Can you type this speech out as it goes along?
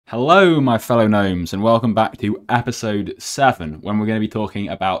Hello, my fellow gnomes, and welcome back to episode 7, when we're going to be talking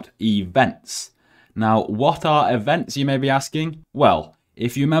about events. Now, what are events, you may be asking? Well,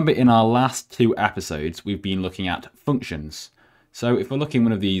 if you remember in our last 2 episodes, we've been looking at functions. So if we're looking at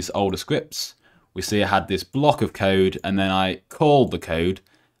one of these older scripts, we see I had this block of code, and then I called the code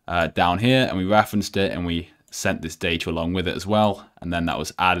down here, and we referenced it, and we sent this data along with it as well, and then that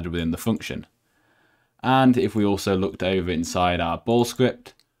was added within the function. And if we also looked over inside our ball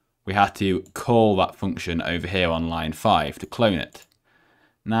script, we had to call that function over here on line 5 to clone it.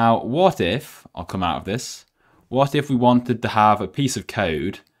 Now, what if, I'll come out of this, what if we wanted to have a piece of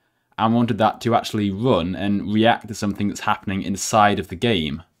code and wanted that to actually run and react to something that's happening inside of the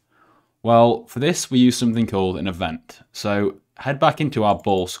game? Well, for this we use something called an event. So head back into our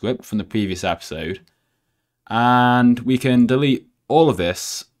ball script from the previous episode and we can delete all of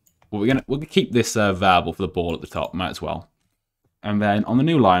this. Well, we'll keep this variable for the ball at the top, might as well. And then on the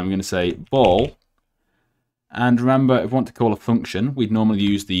new line, we're going to say ball. And remember, if we want to call a function, we'd normally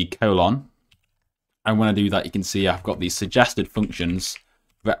use the colon. And when I do that, you can see I've got these suggested functions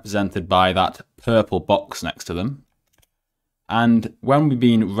represented by that purple box next to them. And when we've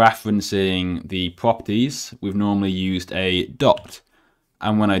been referencing the properties, we've normally used a dot.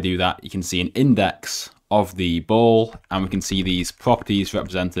 And when I do that, you can see an index of the ball, and we can see these properties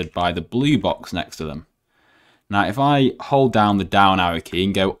represented by the blue box next to them. Now, if I hold down the down arrow key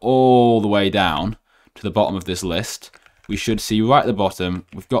and go all the way down to the bottom of this list, we should see right at the bottom,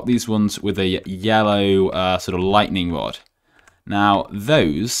 we've got these ones with a yellow sort of lightning rod. Now,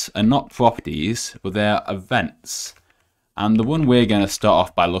 those are not properties, but they're events. And the one we're going to start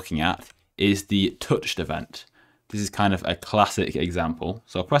off by looking at is the touched event. This is kind of a classic example.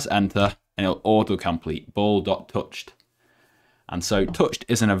 So I'll press enter and it'll autocomplete ball.touched. And so touched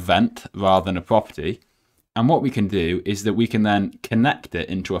is an event rather than a property. And what we can do is that we can then connect it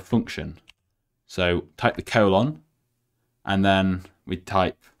into a function. So type the colon, and then we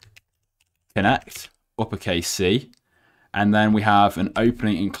type connect, uppercase C, and then we have an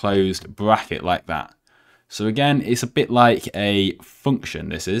opening and closed bracket like that. So again, it's a bit like a function,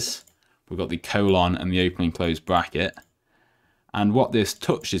 this is. We've got the colon and the opening and closed bracket. And what this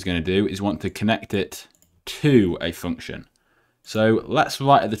touch is going to do is want to connect it to a function. So let's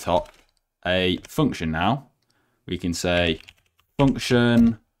write at the top a function now. We can say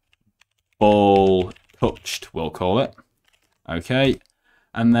function ball touched, we'll call it. Okay.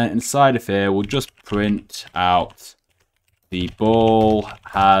 And then inside of here, we'll just print out the ball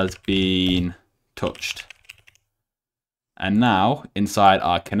has been touched. And now inside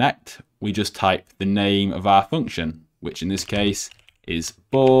our connect, we just type the name of our function, which in this case is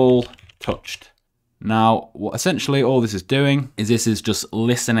ball touched. Now, what essentially all this is doing is this is just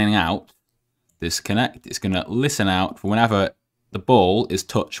listening out this connect. It's going to listen out for whenever the ball is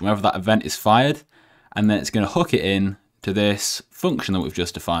touched, whenever that event is fired, and then it's going to hook it in to this function that we've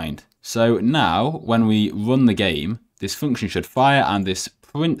just defined. So now, when we run the game, this function should fire and this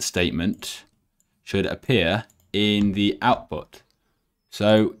print statement should appear in the output.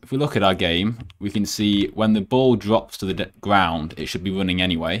 So if we look at our game, we can see when the ball drops to the ground, it should be running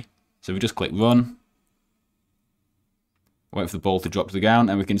anyway. So we just click run, wait for the ball to drop to the ground,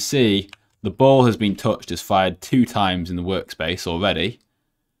 and we can see the ball has been touched, is fired 2 times in the workspace already.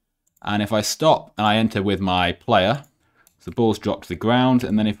 And if I stop and I enter with my player, so the ball's dropped to the ground,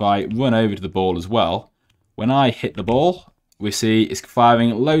 and then if I run over to the ball as well, when I hit the ball, we see it's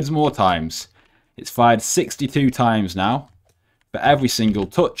firing loads more times. It's fired 62 times now. For every single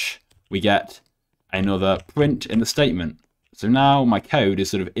touch, we get another print in the statement. So now my code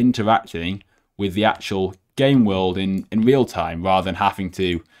is sort of interacting with the actual game world in real time, rather than having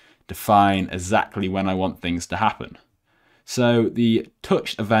to define exactly when I want things to happen. So the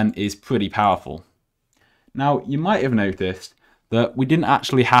touched event is pretty powerful. Now, you might have noticed that we didn't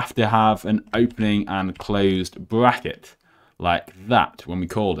actually have to have an opening and closed bracket like that when we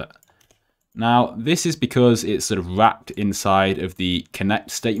called it. Now, this is because it's sort of wrapped inside of the connect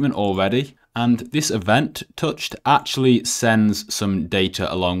statement already, and this event touched actually sends some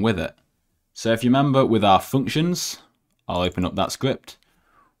data along with it. So if you remember with our functions, I'll open up that script,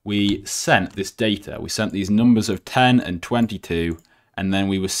 we sent this data. We sent these numbers of 10 and 22, and then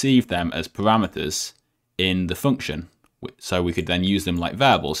we received them as parameters in the function. So we could then use them like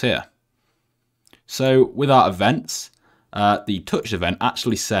variables here. So with our events, the touch event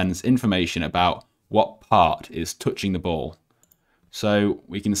actually sends information about what part is touching the ball. So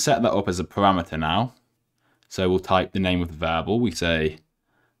we can set that up as a parameter now. So we'll type the name of the variable. We say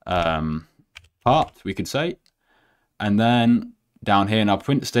part, we could say. And then down here in our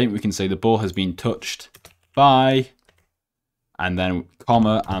print statement, we can say the ball has been touched by, and then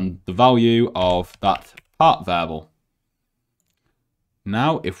comma and the value of that part variable.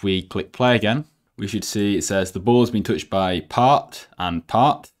 Now, if we click play again, we should see it says the ball has been touched by part and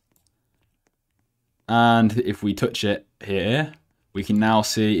part. And if we touch it here, we can now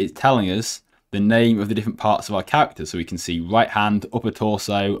see it's telling us the name of the different parts of our character. So we can see right hand, upper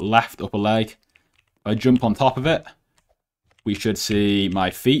torso, left upper leg. If I jump on top of it, we should see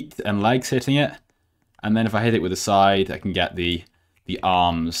my feet and legs hitting it. And then if I hit it with the side, I can get the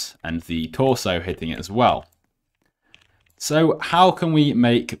arms and the torso hitting it as well. So how can we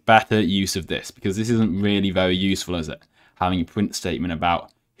make better use of this? Because this isn't really very useful, is it? Having a print statement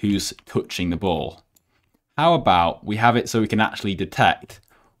about who's touching the ball. How about we have it so we can actually detect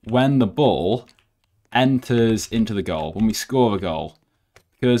when the ball enters into the goal, when we score a goal.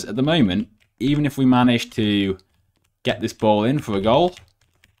 Because at the moment, even if we manage to get this ball in for a goal,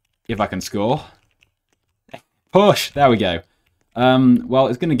 if I can score, push, there we go. Well,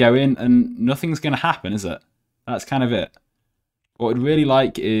 it's going to go in and nothing's going to happen, is it? That's kind of it. What we'd really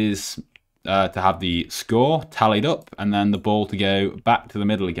like is to have the score tallied up and then the ball to go back to the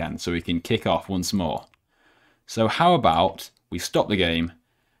middle again so we can kick off once more. So how about we stop the game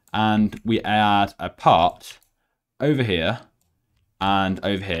and we add a part over here and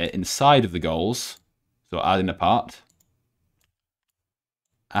over here inside of the goals. So add in a part.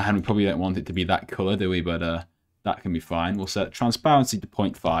 And we probably don't want it to be that colour, do we? But that can be fine. We'll set transparency to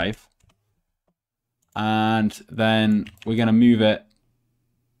 0.5. And then we're going to move it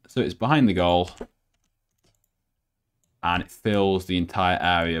so it's behind the goal. And it fills the entire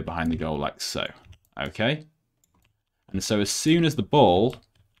area behind the goal like so. Okay. And so as soon as the ball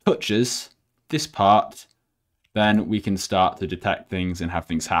touches this part, then we can start to detect things and have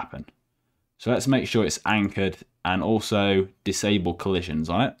things happen. So let's make sure it's anchored and also disable collisions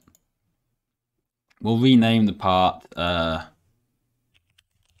on it. We'll rename the part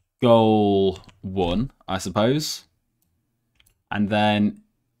goal 1, I suppose. And then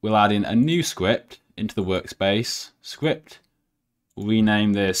we'll add in a new script into the workspace. Script. We'll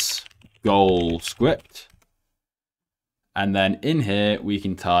rename this goal script. And then in here we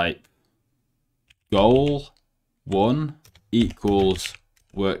can type goal 1 equals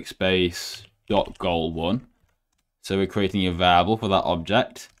workspace dot goal 1. So we're creating a variable for that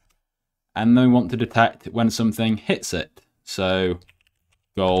object. And then we want to detect when something hits it. So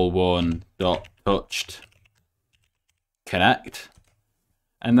goal 1 dot touched connect.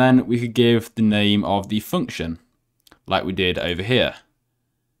 And then we could give the name of the function like we did over here.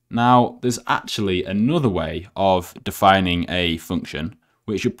 Now, there's actually another way of defining a function,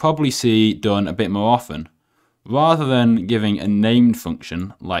 which you'll probably see done a bit more often. Rather than giving a named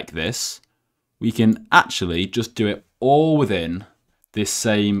function like this, we can actually just do it all within this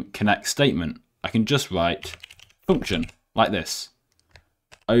same connect statement. I can just write function like this.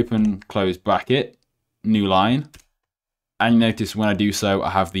 Open, close bracket, new line. And you notice when I do so,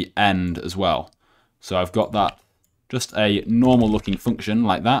 I have the end as well. So I've got that just a normal looking function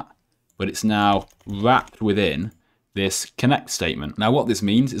like that, but it's now wrapped within this connect statement. Now what this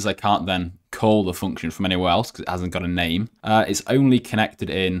means is I can't then call the function from anywhere else because it hasn't got a name. It's only connected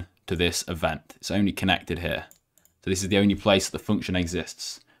in to this event. It's only connected here. So this is the only place the function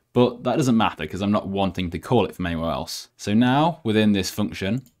exists. But that doesn't matter because I'm not wanting to call it from anywhere else. So now within this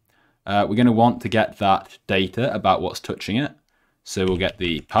function, we're going to want to get that data about what's touching it. So we'll get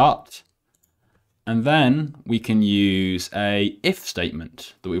the part. And then we can use a if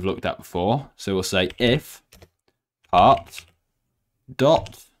statement that we've looked at before. So we'll say if part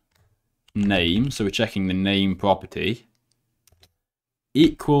dot name, so we're checking the name property,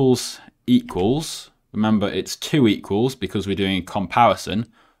 equals. Remember, it's two equals because we're doing a comparison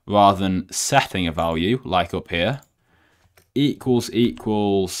rather than setting a value like up here. Equals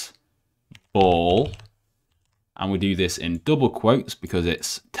ball. And we do this in double quotes because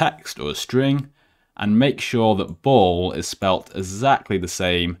it's text or a string. And make sure that ball is spelt exactly the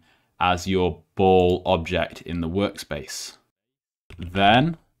same as your ball object in the workspace.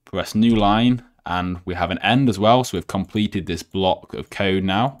 Then press new line and we have an end as well. So we've completed this block of code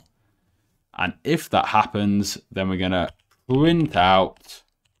now. And if that happens, then we're going to print out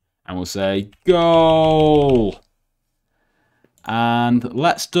and we'll say goal. And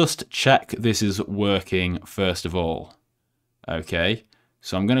let's just check this is working first of all. Okay,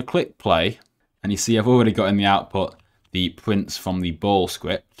 so I'm going to click play. And you see I've already got in the output the prints from the ball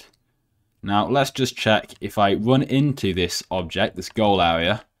script. Now let's just check if I run into this object, this goal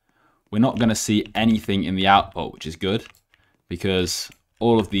area, we're not going to see anything in the output, which is good because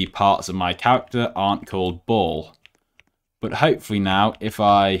all of the parts of my character aren't called ball. But hopefully now if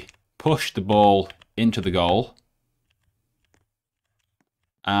I push the ball into the goal,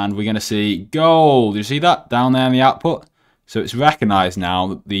 And we're going to see goal. Do you see that down there in the output? So it's recognized now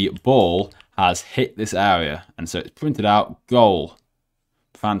that the ball has hit this area. And so it's printed out goal.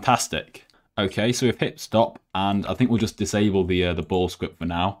 Fantastic. Okay, so we've hit stop, and I think we'll just disable the ball script for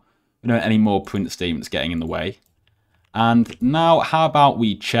now. We don't want any more print statements getting in the way. And now, how about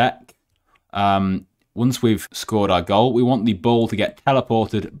we check, once we've scored our goal, we want the ball to get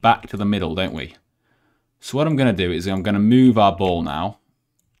teleported back to the middle, don't we? So what I'm going to do is I'm going to move our ball now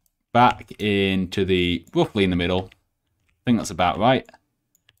back into roughly in the middle. I think that's about right.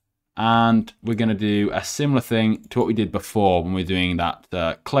 And we're going to do a similar thing to what we did before when we were doing that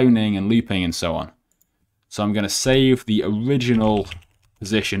cloning and looping and so on. So I'm going to save the original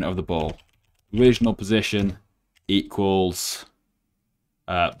position of the ball. Original position equals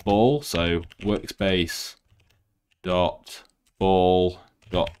ball. So workspace dot ball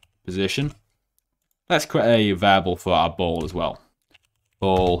dot position. Let's create a variable for our ball as well.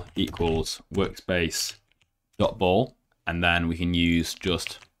 Ball equals workspace dot ball, and then we can use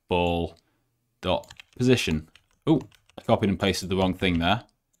just ball dot position. Oh, I copied and pasted the wrong thing there.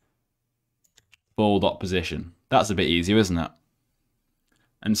 Ball dot position. That's a bit easier, isn't it?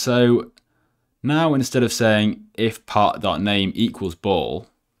 And so now instead of saying if part.name equals ball,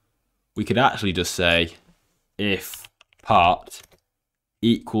 we could actually just say if part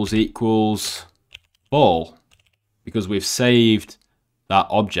equals ball, because we've saved that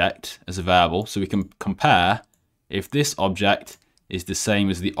object as a variable, so we can compare if this object is the same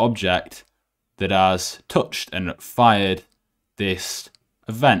as the object that has touched and fired this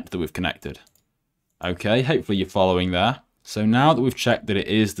event that we've connected. Okay, hopefully you're following there. So now that we've checked that it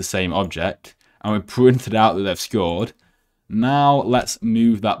is the same object and we've printed out that they've scored, now let's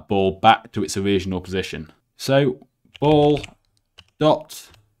move that ball back to its original position. So ball dot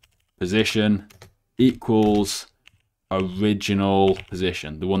position equals original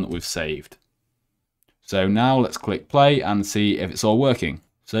position, the one that we've saved. So now let's click play and see if it's all working.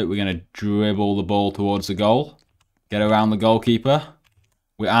 So we're going to dribble the ball towards the goal, get around the goalkeeper,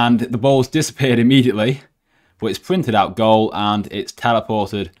 and the ball's disappeared immediately, but it's printed out goal and it's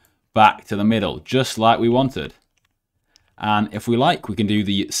teleported back to the middle, just like we wanted. And if we like, we can do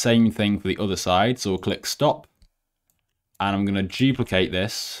the same thing for the other side. So we'll click stop, and I'm going to duplicate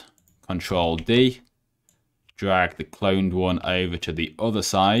this, Control D, drag the cloned one over to the other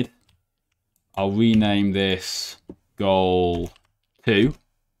side. I'll rename this goal 2.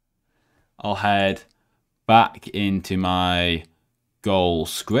 I'll head back into my goal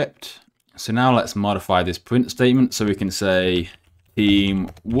script. So now let's modify this print statement so we can say team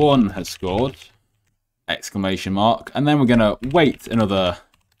 1 has scored, exclamation mark, and then we're going to wait another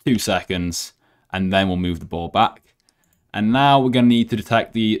 2 seconds and then we'll move the ball back. And now we're going to need to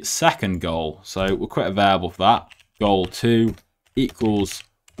detect the second goal. So we'll create a variable for that. Goal 2 equals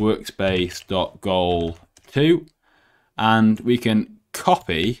workspace.goal2, and we can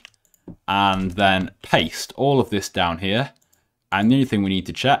copy and then paste all of this down here. And the only thing we need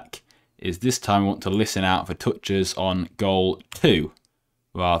to check is this time we want to listen out for touches on goal 2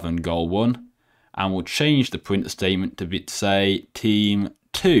 rather than goal 1, and we'll change the print statement to say team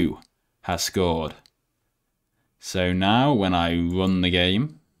 2 has scored. So now when I run the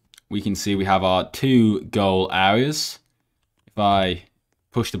game, we can see we have our 2 goal areas. If I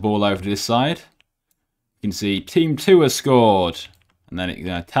push the ball over to this side, you can see team 2 has scored, and then it's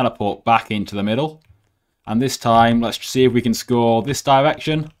going to teleport back into the middle. And this time, let's see if we can score this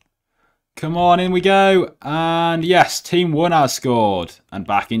direction. Come on, in we go. And yes, team 1 has scored, and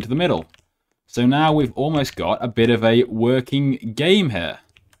back into the middle. So now we've almost got a bit of a working game here.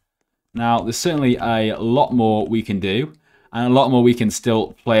 Now, there's certainly a lot more we can do, and a lot more we can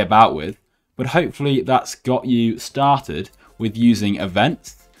still play about with, but hopefully that's got you started with using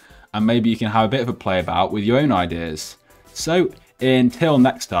events, and maybe you can have a bit of a play about with your own ideas. So, until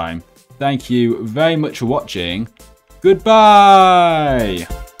next time, thank you very much for watching.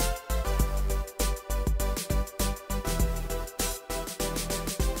 Goodbye!